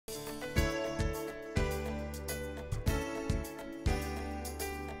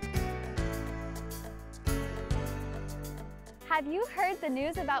Have you heard the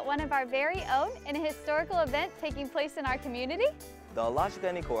news about one of our very own and a historical event taking place in our community? The Alachua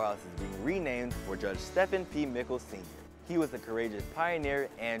County Courthouse is being renamed for Judge Stephan P. Mickle Sr. He was a courageous pioneer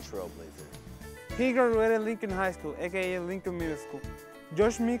and trailblazer. He graduated Lincoln High School, aka Lincoln Middle School.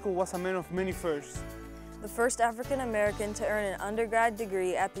 Judge Mickle was a man of many firsts. The first African American to earn an undergrad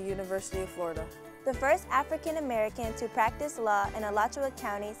degree at the University of Florida. The first African American to practice law in Alachua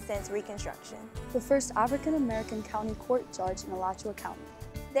County since Reconstruction. The first African American county court judge in Alachua County.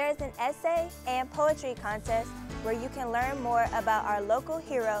 There is an essay and poetry contest where you can learn more about our local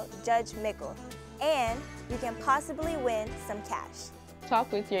hero, Judge Mickle, and you can possibly win some cash.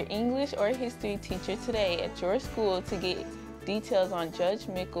 Talk with your English or history teacher today at your school to get details on Judge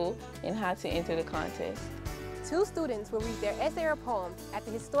Mickle and how to enter the contest. 2 students will read their essay or poem at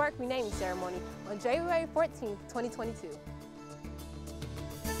the historic renaming ceremony on January 14, 2022.